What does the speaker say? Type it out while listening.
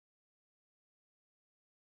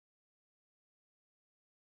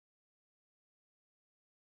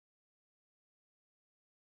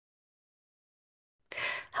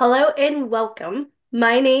Hello and welcome.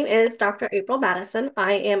 My name is Dr. April Madison.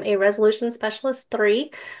 I am a Resolution Specialist 3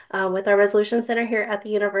 with our Resolution Center here at the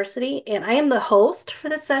university, and I am the host for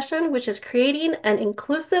this session, which is creating an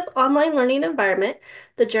inclusive online learning environment,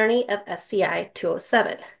 the journey of SCI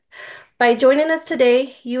 207. By joining us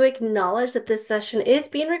today, you acknowledge that this session is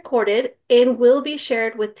being recorded and will be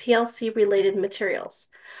shared with TLC related materials.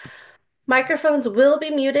 Microphones will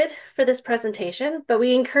be muted for this presentation, but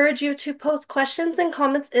we encourage you to post questions and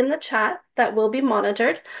comments in the chat that will be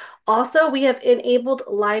monitored. Also, we have enabled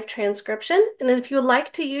live transcription, and if you would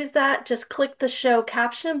like to use that, just click the show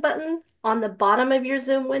caption button on the bottom of your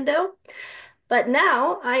Zoom window. But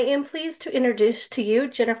now I am pleased to introduce to you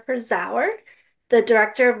Jennifer Zaur, the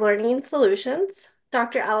Director of Learning Solutions,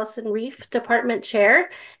 Dr. Allison Rief, Department Chair,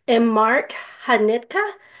 and Marc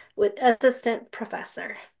Hnytka with Assistant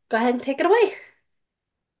Professor. Go ahead and take it away.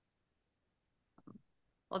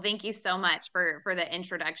 Well, thank you so much for the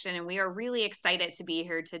introduction. And we are really excited to be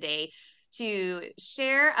here today to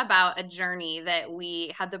share about a journey that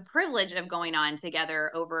we had the privilege of going on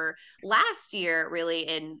together over last year, really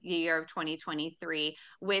in the year of 2023,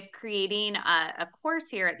 with creating a course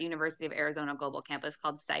here at the University of Arizona Global Campus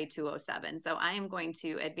called SCI207. So I am going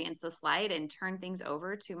to advance the slide and turn things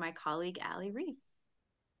over to my colleague, Allie Rief.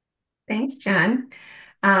 Thanks, Jen.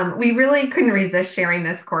 We really couldn't resist sharing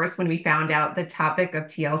this course when we found out the topic of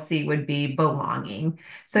TLC would be belonging.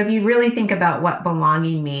 So if you really think about what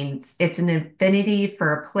belonging means, it's an affinity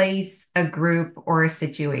for a place, a group, or a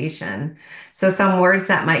situation. So some words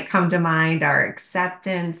that might come to mind are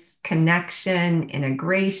acceptance, connection,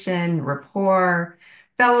 integration, rapport,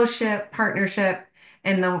 fellowship, partnership.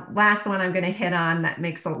 And the last one I'm going to hit on that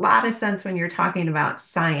makes a lot of sense when you're talking about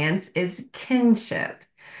science is kinship.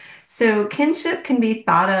 So, kinship can be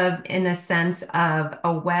thought of in the sense of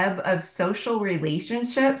a web of social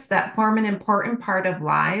relationships that form an important part of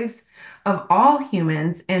lives of all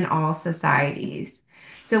humans in all societies.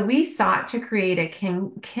 So, we sought to create a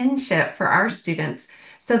kinship for our students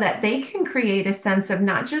so that they can create a sense of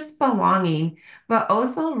not just belonging, but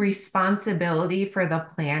also responsibility for the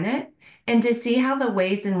planet and to see how the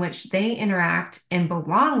ways in which they interact and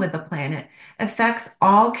belong with the planet affects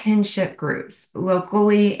all kinship groups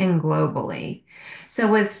locally and globally. So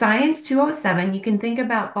with Science 207, you can think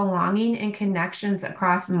about belonging and connections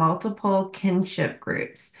across multiple kinship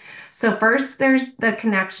groups. So first, there's the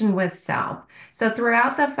connection with self. So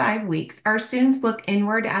throughout the 5 weeks, our students look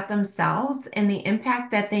inward at themselves and the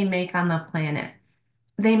impact that they make on the planet.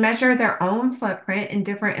 They measure their own footprint in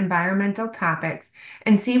different environmental topics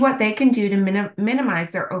and see what they can do to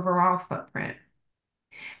minimize their overall footprint.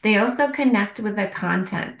 They also connect with the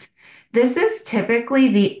content. This is typically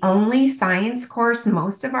the only science course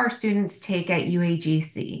most of our students take at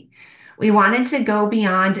UAGC. We wanted to go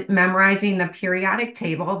beyond memorizing the periodic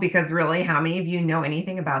table because really, how many of you know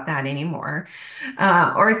anything about that anymore?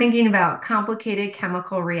 Or thinking about complicated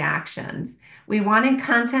chemical reactions. We wanted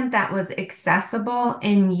content that was accessible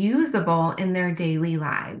and usable in their daily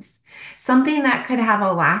lives, something that could have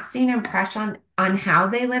a lasting impression on how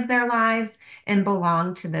they live their lives and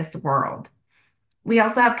belong to this world. We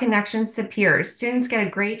also have connections to peers. Students get a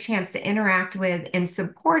great chance to interact with and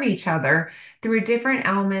support each other through different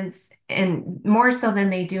elements and more so than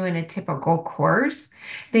they do in a typical course.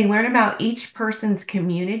 They learn about each person's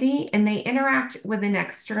community and they interact with an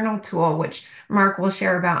external tool, which Marc will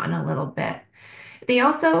share about in a little bit. They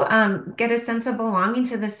also get a sense of belonging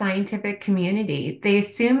to the scientific community. They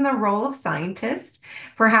assume the role of scientist,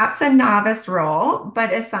 perhaps a novice role,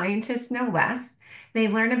 but a scientist no less. They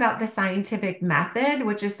learn about the scientific method,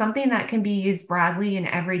 which is something that can be used broadly in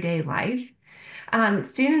everyday life.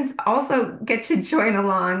 Students also get to join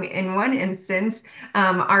along. In one instance,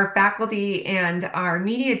 our faculty and our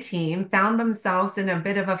media team found themselves in a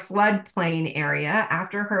bit of a floodplain area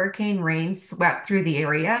after hurricane rain swept through the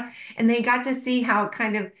area, and they got to see how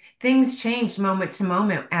kind of things changed moment to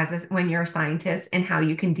moment when you're a scientist and how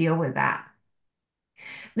you can deal with that.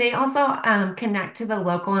 They also connect to the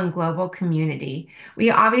local and global community.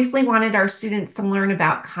 We obviously wanted our students to learn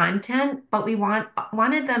about content, but we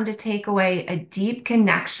wanted them to take away a deep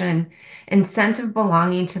connection and sense of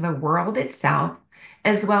belonging to the world itself,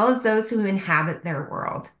 as well as those who inhabit their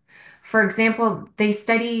world. For example, they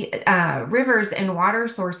study rivers and water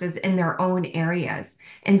sources in their own areas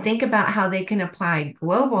and think about how they can apply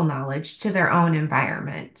global knowledge to their own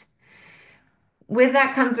environment. With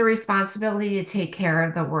that comes a responsibility to take care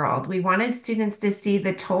of the world. We wanted students to see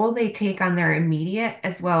the toll they take on their immediate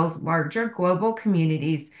as well as larger global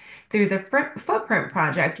communities through the Footprint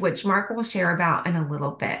Project, which Marc will share about in a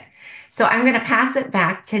little bit. So I'm going to pass it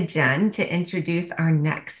back to Jen to introduce our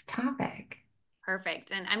next topic.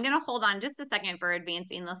 Perfect. And I'm going to hold on just a second for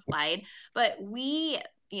advancing the slide, but we,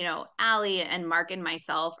 Allie and Marc and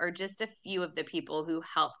myself are just a few of the people who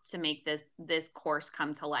helped to make this course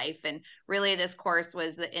come to life. And really this course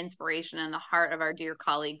was the inspiration and the heart of our dear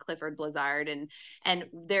colleague Clifford Blizzard. And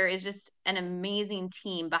there is just an amazing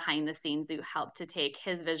team behind the scenes who helped to take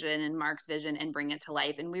his vision and Marc's vision and bring it to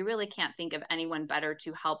life. And we really can't think of anyone better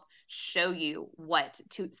to help show you what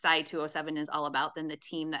SCI207 is all about than the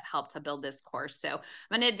team that helped to build this course. So I'm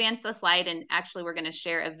going to advance the slide, and actually we're going to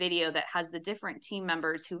share a video that has the different team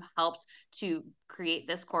members who helped to create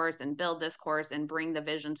this course and build this course and bring the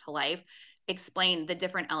vision to life, explain the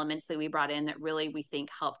different elements that we brought in that really we think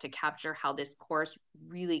help to capture how this course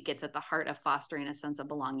really gets at the heart of fostering a sense of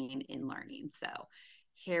belonging in learning. So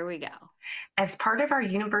here we go. As part of our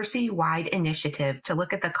university-wide initiative to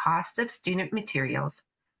look at the cost of student materials,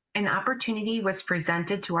 an opportunity was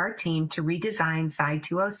presented to our team to redesign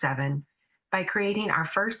SCI207 by creating our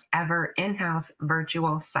first ever in-house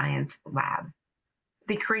virtual science lab.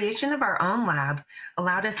 The creation of our own lab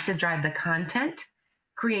allowed us to drive the content,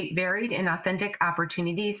 create varied and authentic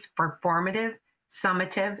opportunities for formative,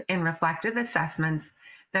 summative, and reflective assessments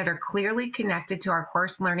that are clearly connected to our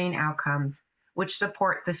course learning outcomes, which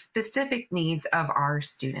support the specific needs of our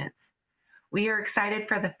students. We are excited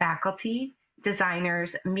for the faculty,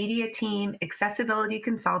 designers, media team, accessibility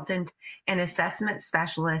consultant, and assessment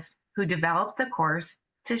specialist who developed the course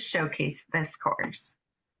to showcase this course.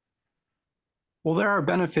 Well, there are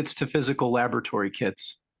benefits to physical laboratory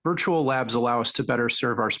kits. Virtual labs allow us to better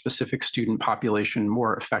serve our specific student population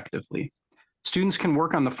more effectively. Students can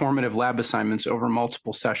work on the formative lab assignments over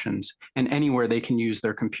multiple sessions and anywhere they can use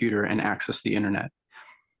their computer and access the internet.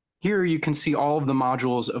 Here you can see all of the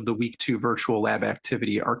modules of the Week 2 virtual lab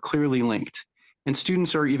activity are clearly linked, and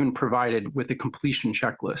students are even provided with a completion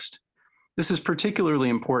checklist. This is particularly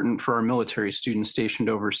important for our military students stationed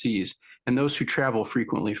overseas and those who travel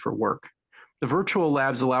frequently for work. The virtual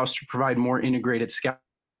labs allow us to provide more integrated scaffolding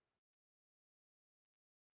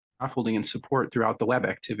and support throughout the lab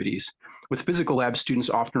activities. With physical labs,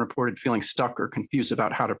 students often reported feeling stuck or confused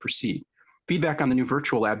about how to proceed. Feedback on the new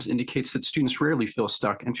virtual labs indicates that students rarely feel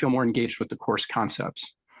stuck and feel more engaged with the course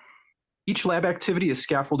concepts. Each lab activity is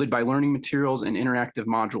scaffolded by learning materials and interactive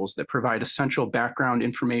modules that provide essential background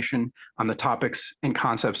information on the topics and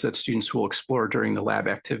concepts that students will explore during the lab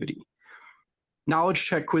activity. Knowledge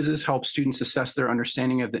check quizzes help students assess their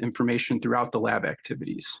understanding of the information throughout the lab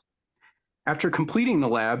activities. After completing the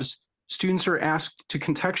labs, students are asked to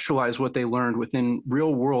contextualize what they learned within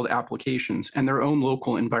real-world applications and their own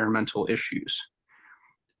local environmental issues.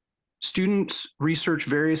 Students research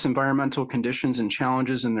various environmental conditions and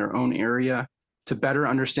challenges in their own area to better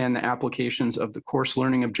understand the applications of the course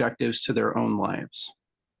learning objectives to their own lives.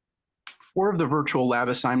 4 of the virtual lab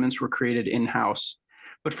assignments were created in-house,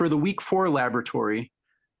 but for the Week 4 laboratory,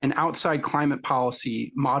 an outside climate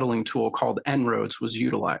policy modeling tool called En-ROADS was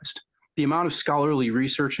utilized. The amount of scholarly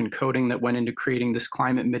research and coding that went into creating this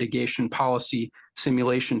climate mitigation policy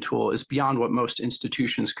simulation tool is beyond what most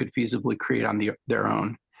institutions could feasibly create on their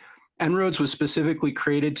own. En-ROADS was specifically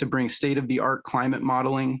created to bring state-of-the-art climate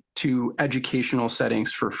modeling to educational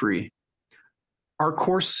settings for free. Our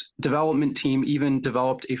course development team even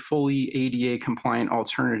developed a fully ADA-compliant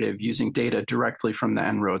alternative using data directly from the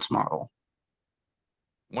En-ROADS model.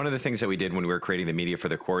 One of the things that we did when we were creating the media for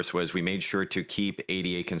the course was we made sure to keep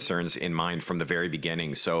ADA concerns in mind from the very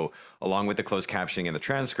beginning. So along with the closed captioning and the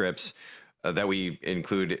transcripts, that we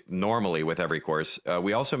include normally with every course,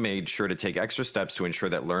 we also made sure to take extra steps to ensure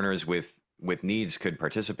that learners with needs could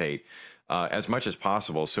participate as much as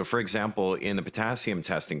possible. So for example, in the potassium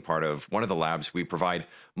testing part of one of the labs, we provide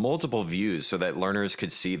multiple views so that learners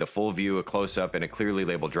could see the full view, a close-up, and a clearly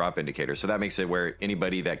labeled drop indicator. So that makes it where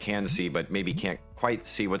anybody that can see but maybe can't quite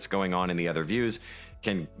see what's going on in the other views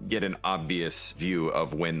can get an obvious view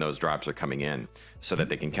of when those drops are coming in so that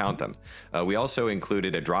they can count them. We also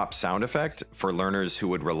included a drop sound effect for learners who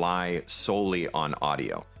would rely solely on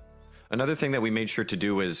audio. Another thing that we made sure to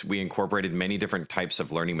do is we incorporated many different types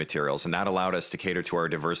of learning materials, and that allowed us to cater to our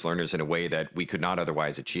diverse learners in a way that we could not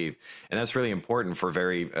otherwise achieve. And that's really important for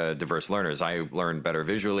very diverse learners. I learn better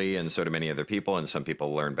visually, and so do many other people, and some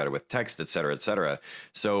people learn better with text, et cetera, et cetera.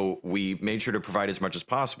 So we made sure to provide as much as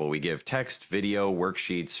possible. We give text, video,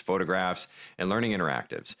 worksheets, photographs, and learning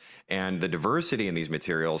interactives. And the diversity in these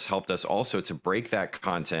materials helped us also to break that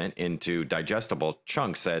content into digestible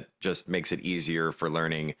chunks that just makes it easier for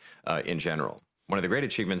learning in general. one of the great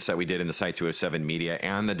achievements that we did in the SCI207 media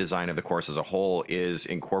and the design of the course as a whole is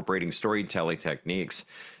incorporating storytelling techniques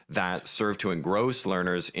that serve to engross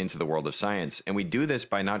learners into the world of science. And we do this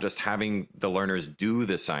by not just having the learners do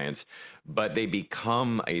the science, but they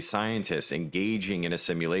become a scientist engaging in a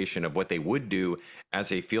simulation of what they would do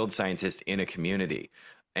as a field scientist in a community.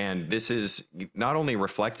 And this is not only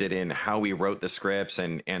reflected in how we wrote the scripts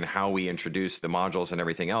and how we introduced the modules and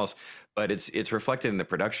everything else, but it's reflected in the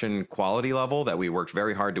production quality level that we worked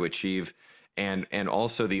very hard to achieve, and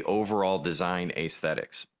also the overall design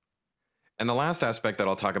aesthetics. And the last aspect that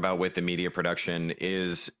I'll talk about with the media production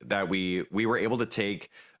is that we were able to take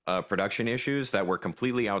production issues that were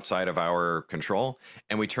completely outside of our control,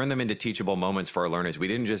 and we turned them into teachable moments for our learners. We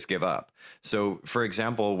didn't just give up. So, for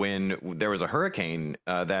example, when there was a hurricane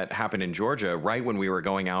that happened in Georgia, right when we were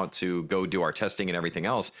going out to go do our testing and everything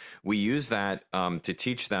else, we used that to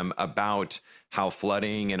teach them about how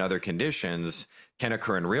flooding and other conditions can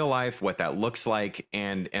occur in real life, what that looks like,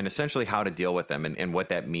 and essentially how to deal with them and what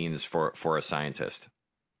that means for a scientist.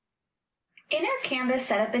 In our Canvas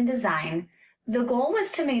setup and design, the goal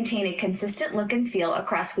was to maintain a consistent look and feel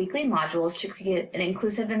across weekly modules to create an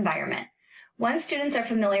inclusive environment. Once students are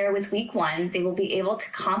familiar with week 1, they will be able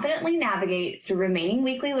to confidently navigate through remaining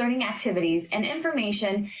weekly learning activities and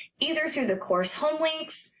information either through the course home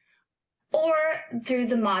links or through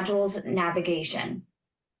the modules navigation.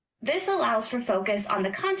 This allows for focus on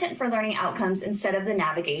the content for learning outcomes instead of the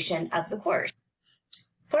navigation of the course.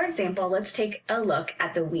 For example, let's take a look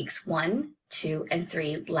at the weeks 1, 2, and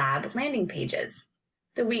 3 lab landing pages.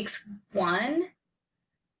 The weeks 1,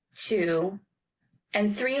 2,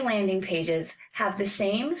 and 3 landing pages have the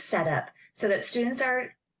same setup so that students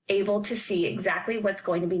are able to see exactly what's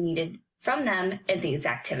going to be needed from them in these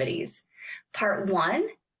activities. Part 1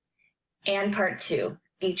 and Part 2.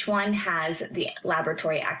 Each one has the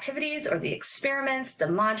laboratory activities or the experiments, the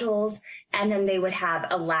modules, and then they would have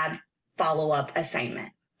a lab follow-up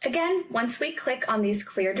assignment. Again, once we click on these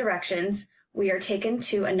clear directions, we are taken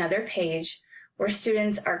to another page where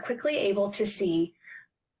students are quickly able to see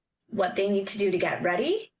what they need to do to get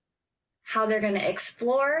ready, how they're going to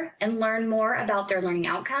explore and learn more about their learning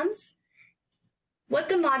outcomes, what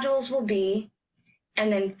the modules will be,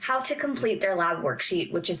 and then how to complete their lab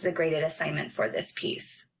worksheet, which is the graded assignment for this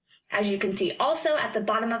piece. As you can see also at the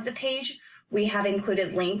bottom of the page, we have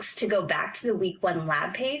included links to go back to the week 1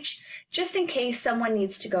 lab page, just in case someone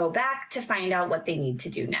needs to go back to find out what they need to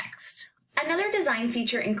do next. Another design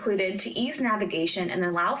feature included to ease navigation and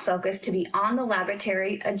allow focus to be on the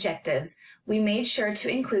laboratory objectives. We made sure to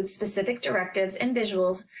include specific directives and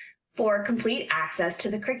visuals for complete access to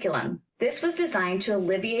the curriculum. This was designed to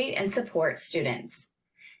alleviate and support students.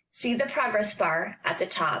 See the progress bar at the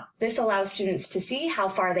top. This allows students to see how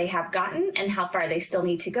far they have gotten and how far they still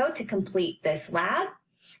need to go to complete this lab.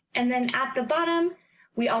 And then at the bottom,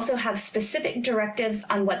 we also have specific directives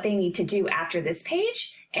on what they need to do after this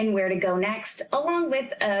page and where to go next, along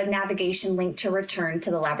with a navigation link to return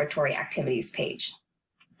to the laboratory activities page.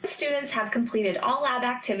 Once students have completed all lab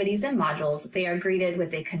activities and modules, they are greeted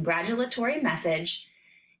with a congratulatory message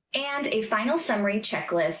and a final summary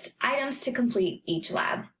checklist, items to complete each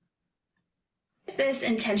lab. With this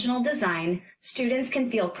intentional design, students can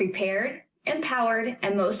feel prepared, empowered,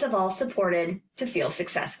 and most of all supported to feel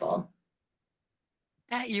successful.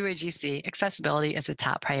 At UAGC, accessibility is a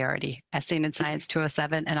top priority, as seen in Science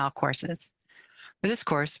 207 and all courses. For this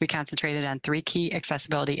course, we concentrated on 3 key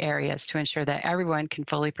accessibility areas to ensure that everyone can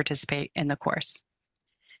fully participate in the course.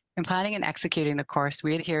 In planning and executing the course,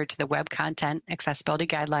 we adhered to the Web Content Accessibility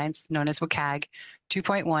Guidelines, known as WCAG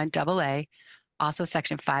 2.1 AA, also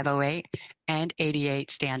Section 508 and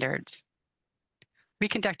 88 standards. We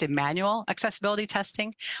conducted manual accessibility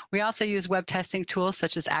testing. We also use web testing tools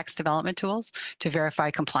such as ACTS development tools to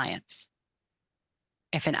verify compliance.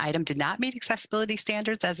 If an item did not meet accessibility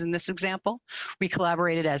standards, as in this example, we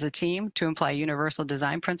collaborated as a team to apply universal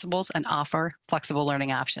design principles and offer flexible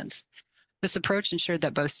learning options. This approach ensured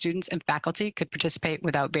that both students and faculty could participate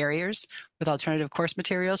without barriers, with alternative course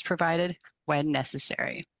materials provided when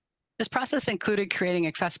necessary. This process included creating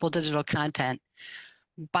accessible digital content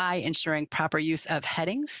by ensuring proper use of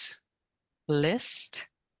headings, list,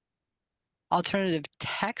 alternative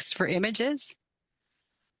text for images,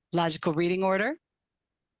 logical reading order,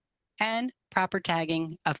 and proper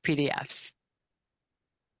tagging of PDFs.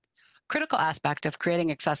 Critical aspect of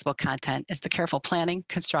creating accessible content is the careful planning,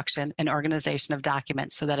 construction, and organization of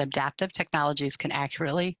documents so that adaptive technologies can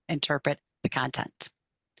accurately interpret the content.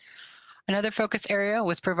 Another focus area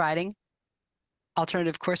was providing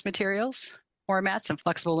alternative course materials, formats, and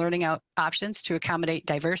flexible learning options to accommodate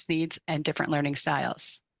diverse needs and different learning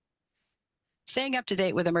styles. Staying up to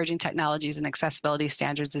date with emerging technologies and accessibility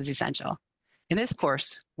standards is essential. In this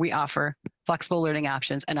course, we offer flexible learning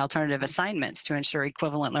options and alternative assignments to ensure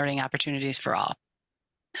equivalent learning opportunities for all.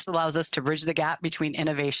 This allows us to bridge the gap between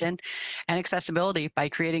innovation and accessibility by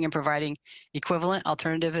creating and providing equivalent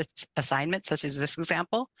alternative assignments, such as this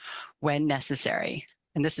example, when necessary.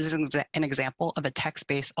 And this is an example of a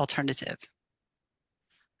text-based alternative.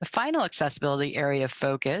 The final accessibility area of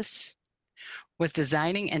focus was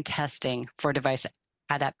designing and testing for device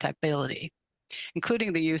adaptability,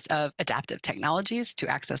 including the use of adaptive technologies to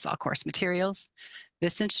access all course materials.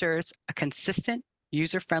 This ensures a consistent,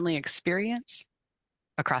 user-friendly experience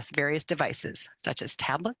across various devices, such as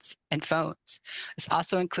tablets and phones. This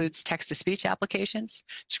also includes text-to-speech applications,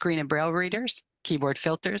 screen and braille readers, keyboard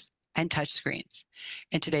filters, and touchscreens.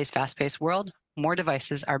 In today's fast-paced world, more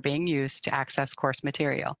devices are being used to access course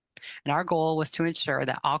material. And our goal was to ensure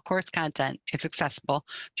that all course content is accessible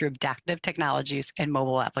through adaptive technologies and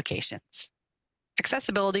mobile applications.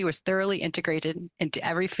 Accessibility was thoroughly integrated into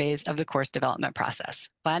every phase of the course development process: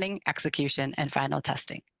 planning, execution, and final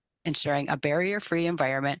testing, ensuring a barrier-free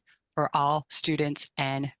environment for all students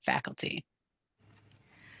and faculty.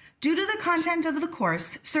 Due to the content of the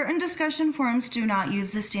course, certain discussion forums do not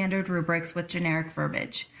use the standard rubrics with generic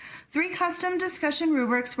verbiage. 3 custom discussion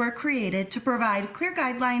rubrics were created to provide clear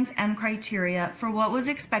guidelines and criteria for what was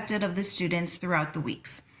expected of the students throughout the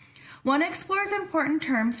weeks. One explores important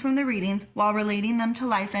terms from the readings while relating them to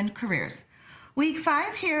life and careers. Week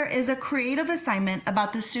 5 here is a creative assignment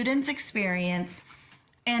about the student's experience,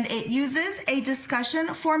 and it uses a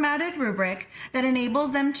discussion formatted rubric that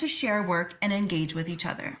enables them to share work and engage with each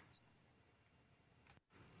other.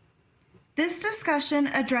 This discussion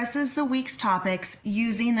addresses the week's topics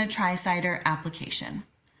using the Tri-Sider application.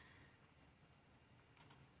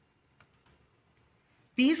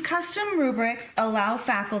 These custom rubrics allow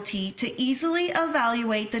faculty to easily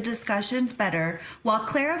evaluate the discussions better while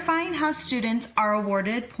clarifying how students are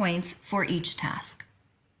awarded points for each task.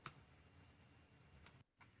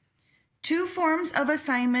 2 forms of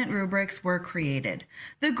assignment rubrics were created.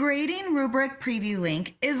 The grading rubric preview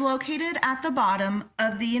link is located at the bottom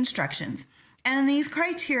of the instructions, and these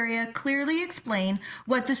criteria clearly explain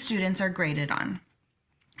what the students are graded on.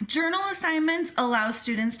 Journal assignments allow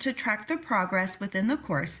students to track their progress within the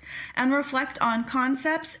course and reflect on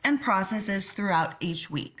concepts and processes throughout each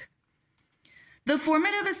week. The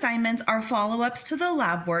formative assignments are follow-ups to the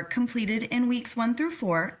lab work completed in weeks 1 through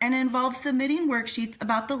 4 and involve submitting worksheets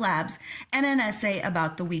about the labs and an essay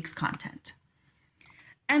about the week's content.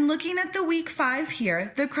 And looking at the week 5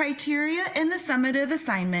 here, the criteria in the summative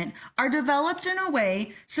assignment are developed in a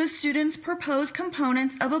way so students propose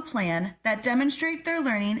components of a plan that demonstrate their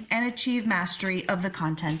learning and achieve mastery of the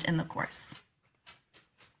content in the course.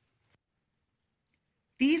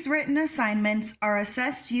 These written assignments are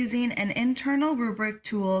assessed using an internal rubric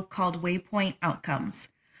tool called Waypoint Outcomes.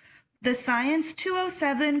 The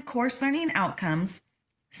SCI207 Course Learning Outcomes,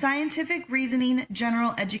 Scientific Reasoning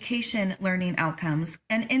General Education Learning Outcomes,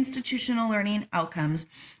 and Institutional Learning Outcomes,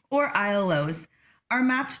 or ILOs, are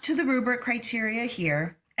mapped to the rubric criteria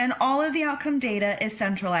here, and all of the outcome data is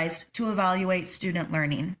centralized to evaluate student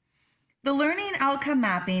learning. The learning outcome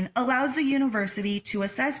mapping allows the university to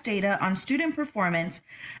assess data on student performance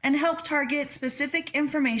and help target specific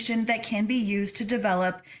information that can be used to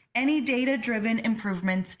develop any data-driven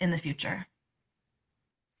improvements in the future.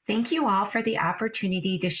 Thank you all for the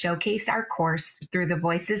opportunity to showcase our course through the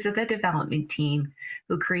voices of the development team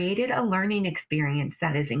who created a learning experience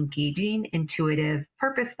that is engaging, intuitive,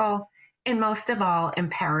 purposeful, and most of all,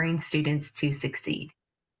 empowering students to succeed.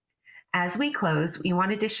 As we close, we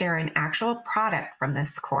wanted to share an actual product from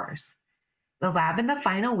this course. The lab in the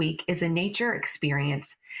final week is a nature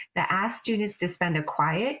experience that asks students to spend a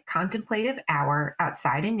quiet, contemplative hour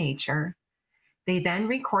outside in nature. They then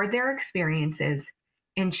record their experiences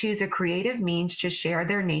and choose a creative means to share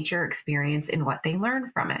their nature experience and what they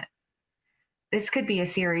learned from it. This could be a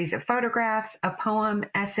series of photographs, a poem,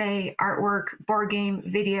 essay, artwork, board game,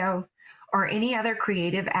 video, or any other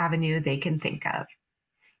creative avenue they can think of.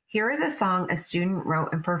 Here is a song a student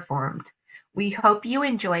wrote and performed. We hope you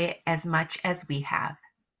enjoy it as much as we have.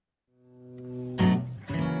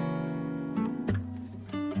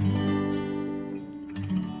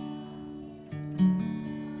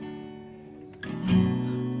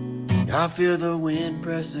 I feel the wind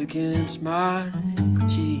press against my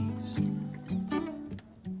cheeks,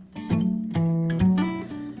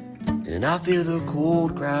 and I feel the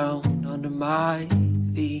cold ground under my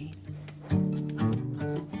feet.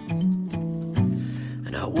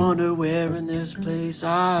 And I wonder where in this place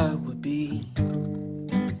I would be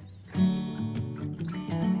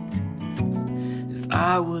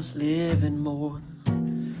I was living more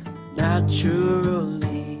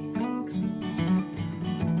naturally.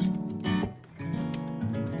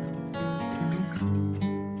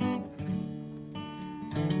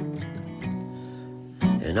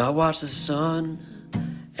 And I watch the sun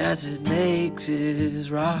as it makes its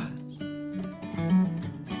rise,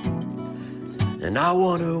 and I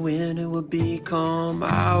wonder when it will become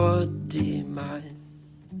our demise.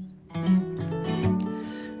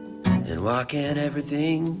 And why can't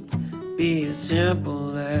everything be as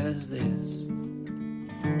simple as this?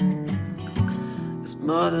 'Cause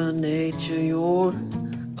Mother Nature, you're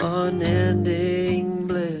unending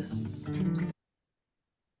bliss.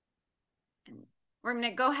 We're going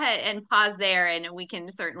to go ahead and pause there, and we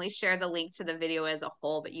can certainly share the link to the video as a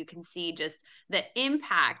whole, but you can see just the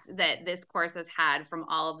impact that this course has had from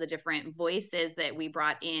all of the different voices that we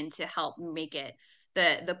brought in to help make it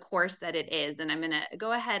the course that it is. And I'm going to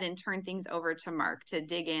go ahead and turn things over to Marc to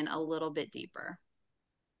dig in a little bit deeper.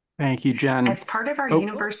 Thank you, Jen. As part of our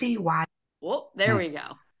university-wide. Oh, there we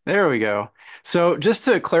go. There we go. So just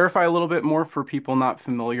to clarify a little bit more for people not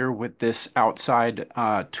familiar with this outside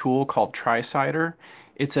tool called TriCider,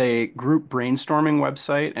 it's a group brainstorming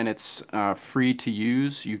website and it's free to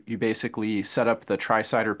use. You basically set up the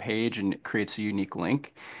TriCider page and it creates a unique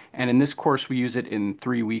link. And in this course, we use it in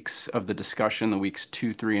 3 weeks of the discussion, the weeks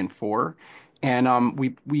 2, 3, and 4. And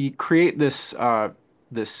we create this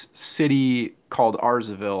city called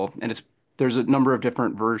Arzaville, and there's a number of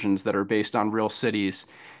different versions that are based on real cities.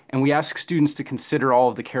 And we ask students to consider all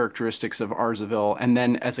of the characteristics of Arzaville, and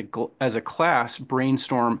then as a class,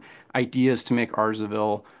 brainstorm ideas to make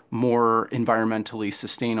Arzaville more environmentally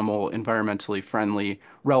sustainable, environmentally friendly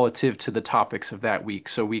relative to the topics of that week.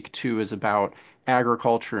 So week 2 is about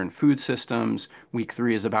agriculture and food systems. Week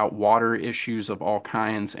 3 is about water issues of all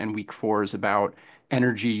kinds, and week 4 is about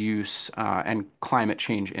energy use and climate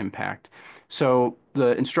change impact. So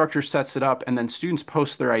the instructor sets it up, and then students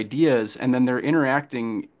post their ideas, and then they're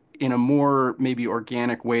interacting in a more maybe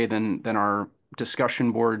organic way than our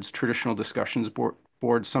discussion boards, traditional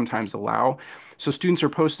boards sometimes allow. So students are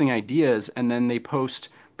posting ideas, and then they post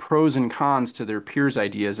pros and cons to their peers'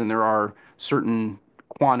 ideas, and there are certain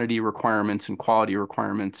quantity requirements and quality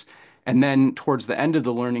requirements. And then towards the end of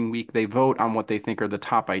the learning week, they vote on what they think are the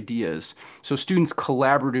top ideas. So students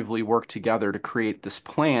collaboratively work together to create this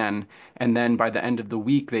plan. And then by the end of the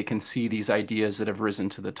week, they can see these ideas that have risen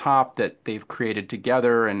to the top that they've created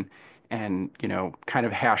together and kind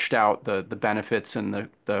of hashed out the benefits and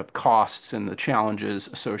the costs and the challenges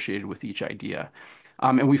associated with each idea.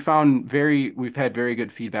 And we've had very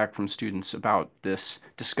good feedback from students about this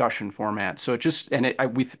discussion format. So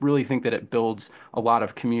we really think that it builds a lot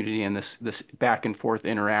of community and this back and forth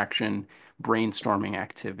interaction brainstorming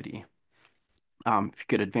activity. If you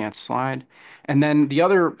could advance slide. And then the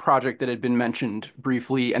other project that had been mentioned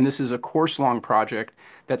briefly, and this is a course-long project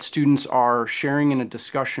that students are sharing in a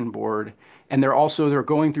discussion board, and they're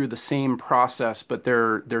going through the same process, but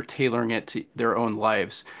they're tailoring it to their own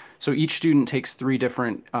lives. So each student takes 3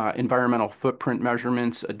 different environmental footprint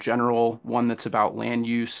measurements, a general one that's about land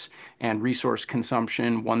use and resource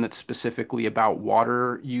consumption, one that's specifically about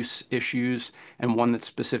water use issues, and one that's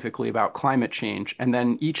specifically about climate change. And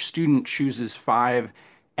then each student chooses 5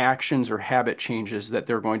 actions or habit changes that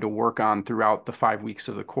they're going to work on throughout the 5 weeks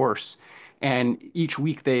of the course. And each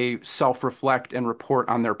week they self-reflect and report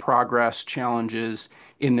on their progress, challenges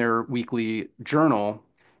in their weekly journal.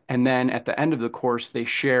 And then at the end of the course, they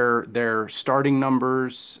share their starting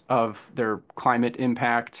numbers of their climate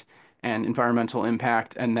impact and environmental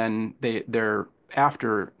impact, and then their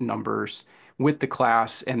after numbers with the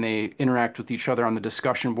class, and they interact with each other on the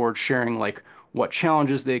discussion board, sharing like what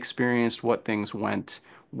challenges they experienced, what things went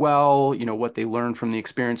well, what they learned from the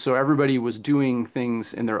experience. So everybody was doing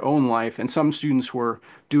things in their own life, and some students were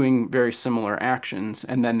doing very similar actions,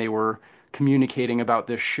 and then they were communicating about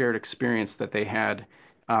this shared experience that they had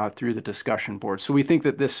through the discussion board. So we think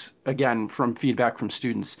that this, again, from feedback from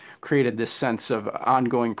students, created this sense of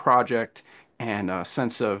ongoing project and a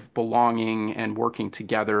sense of belonging and working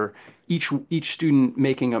together. Each student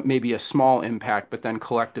making maybe a small impact, but then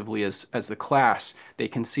collectively as the class, they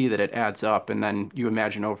can see that it adds up. And then you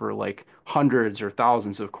imagine over like hundreds or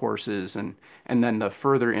thousands of courses, and then the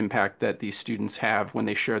further impact that these students have when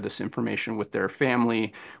they share this information with their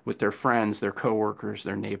family, with their friends, their coworkers,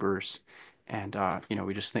 their neighbors. And,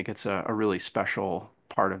 we just think it's a really special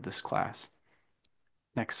part of this class.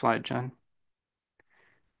 Next slide, Jen.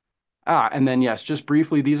 And then, yes, just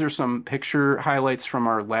briefly, these are some picture highlights from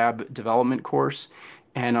our lab development course.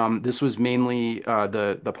 And this was mainly,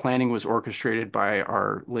 the planning was orchestrated by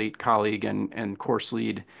our late colleague and course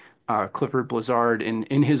lead, Clifford Blizzard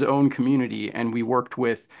in his own community, and we worked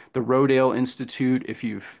with the Rodale Institute. If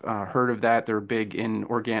you've heard of that, they're big in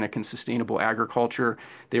organic and sustainable agriculture.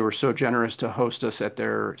 They were so generous to host us at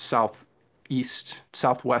their Southwest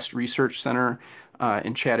Research Center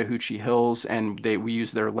in Chattahoochee Hills, and we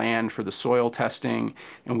used their land for the soil testing,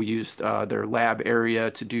 and we used their lab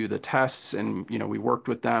area to do the tests, and we worked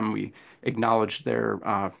with them. We acknowledged their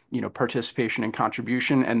participation and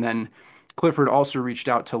contribution, and then Clifford also reached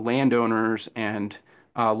out to landowners and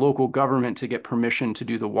local government to get permission to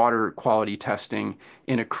do the water quality testing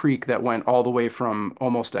in a creek that went all the way from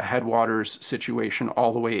almost a headwaters situation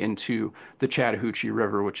all the way into the Chattahoochee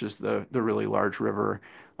River, which is the really large river,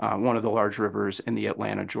 one of the large rivers in the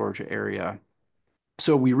Atlanta, Georgia area.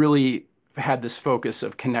 So we really had this focus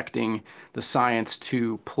of connecting the science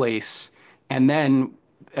to place. And then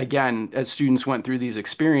again, as students went through these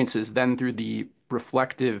experiences, then through the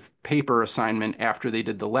reflective paper assignment after they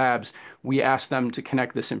did the labs, we asked them to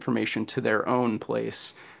connect this information to their own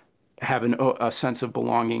place, have a sense of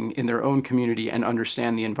belonging in their own community, and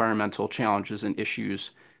understand the environmental challenges and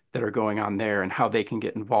issues that are going on there and how they can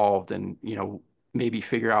get involved and, maybe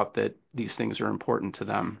figure out that these things are important to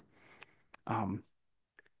them.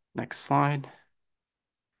 Next slide.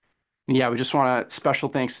 Yeah, we just want to special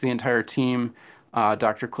thanks to the entire team,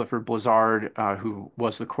 Dr. Clifford Blizzard, who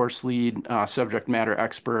was the course lead, subject matter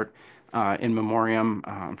expert in memoriam.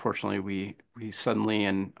 Unfortunately, we suddenly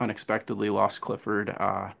and unexpectedly lost Clifford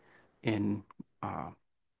in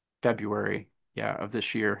February, of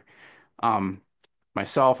this year.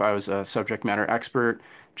 Myself, I was a subject matter expert.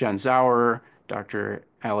 Jen Zaur, Dr.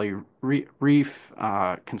 Ali Rief,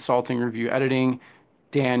 consulting, review, editing.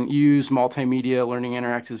 Dan Hughes, multimedia, learning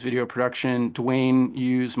interactives, video production. Dwayne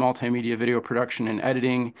Hughes, multimedia, video production and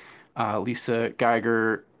editing. Lisa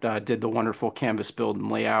Geiger did the wonderful canvas build and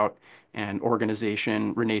layout and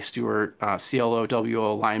organization. Renee Stewart, CLO,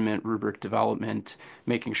 WO alignment, rubric development,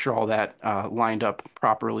 making sure all that lined up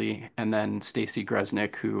properly. And then Stacy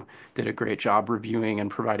Gresnick, who did a great job reviewing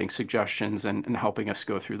and providing suggestions and helping us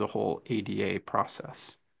go through the whole ADA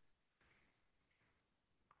process.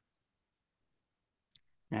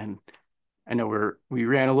 And I know we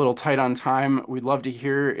ran a little tight on time. We'd love to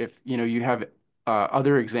hear if you have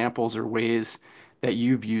other examples or ways that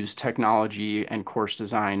you've used technology and course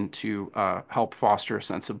design to help foster a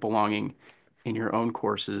sense of belonging in your own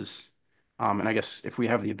courses. And I guess if we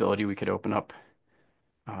have the ability, we could open up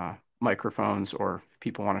microphones or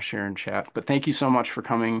people want to share in chat. But thank you so much for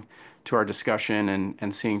coming to our discussion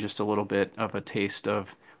and seeing just a little bit of a taste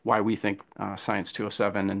of why we think Science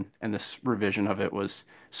 207 and this revision of it was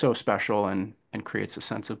so special and creates a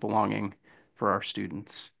sense of belonging for our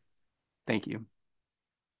students. Thank you.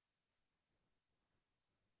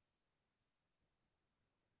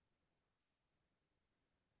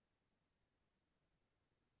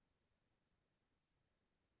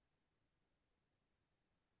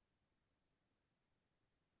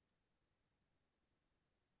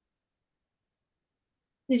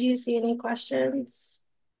 Did you see any questions?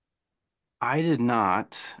 I did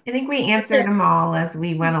not. I think we answered them all as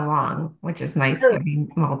we went along, which is nice having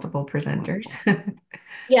multiple presenters.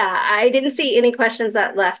 Yeah, I didn't see any questions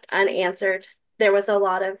that left unanswered. There was a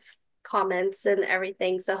lot of comments and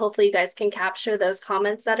everything. So hopefully you guys can capture those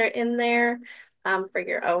comments that are in there for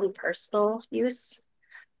your own personal use.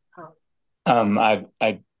 I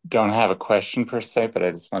don't have a question per se, but I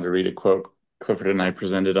just wanted to read a quote Clifford and I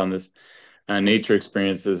presented on this nature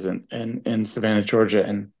experiences in Savannah, Georgia,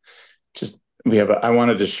 and just I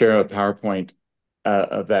wanted to share a PowerPoint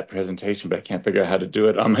of that presentation, but I can't figure out how to do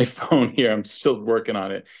it on my phone here. I'm still working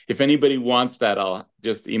on it. If anybody wants that, I'll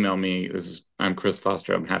just email me. I'm Chris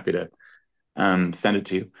Foster. I'm happy to send it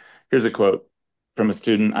to you. Here's a quote from a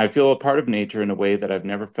student. I feel a part of nature in a way that I've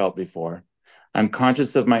never felt before. I'm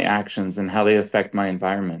conscious of my actions and how they affect my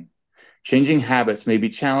environment. Changing habits may be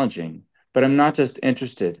challenging, but I'm not just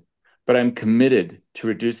interested, but I'm committed to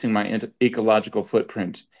reducing my ecological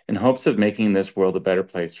footprint in hopes of making this world a better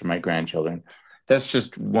place for my grandchildren. That's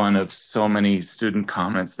just one of so many student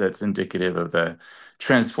comments that's indicative of the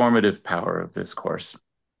transformative power of this course.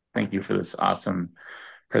 Thank you for this awesome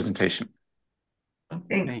presentation.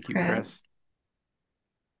 Thanks, Thank you, Chris.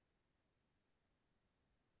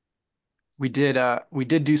 We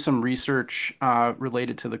did do some research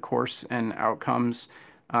related to the course and outcomes.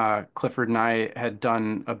 Clifford and I had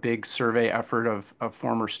done a big survey effort of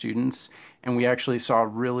former students, and we actually saw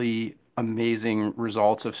really amazing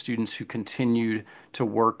results of students who continued to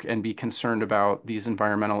work and be concerned about these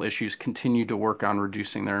environmental issues, continued to work on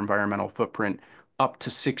reducing their environmental footprint up to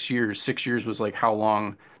 6 years. 6 years was like how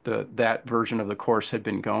long that version of the course had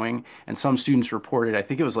been going. And some students reported, I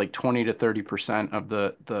think it was like 20 to 30% of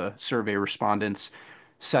the survey respondents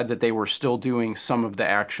said that they were still doing some of the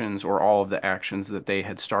actions or all of the actions that they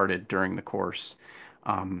had started during the course.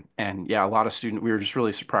 And yeah, a lot of students, we were just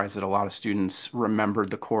really surprised that a lot of students remembered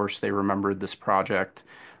the course, they remembered this project,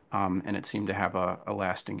 and it seemed to have a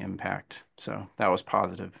lasting impact. So that was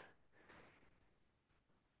positive.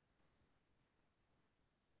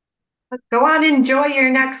 Go on, enjoy your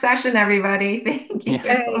next session, everybody. Thank Yeah. All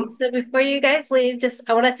right, you. so before you guys leave,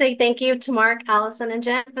 I want to say thank you to Marc, Allison, and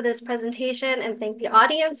Jen for this presentation, and thank the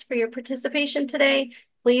audience for your participation today.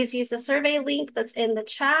 Please use the survey link that's in the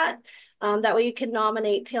chat. That way you can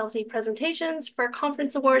nominate TLC presentations for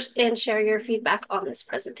conference awards and share your feedback on this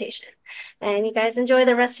presentation. And you guys enjoy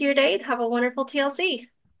the rest of your day and have a wonderful TLC.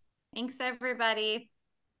 Thanks, everybody.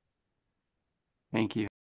 Thank you.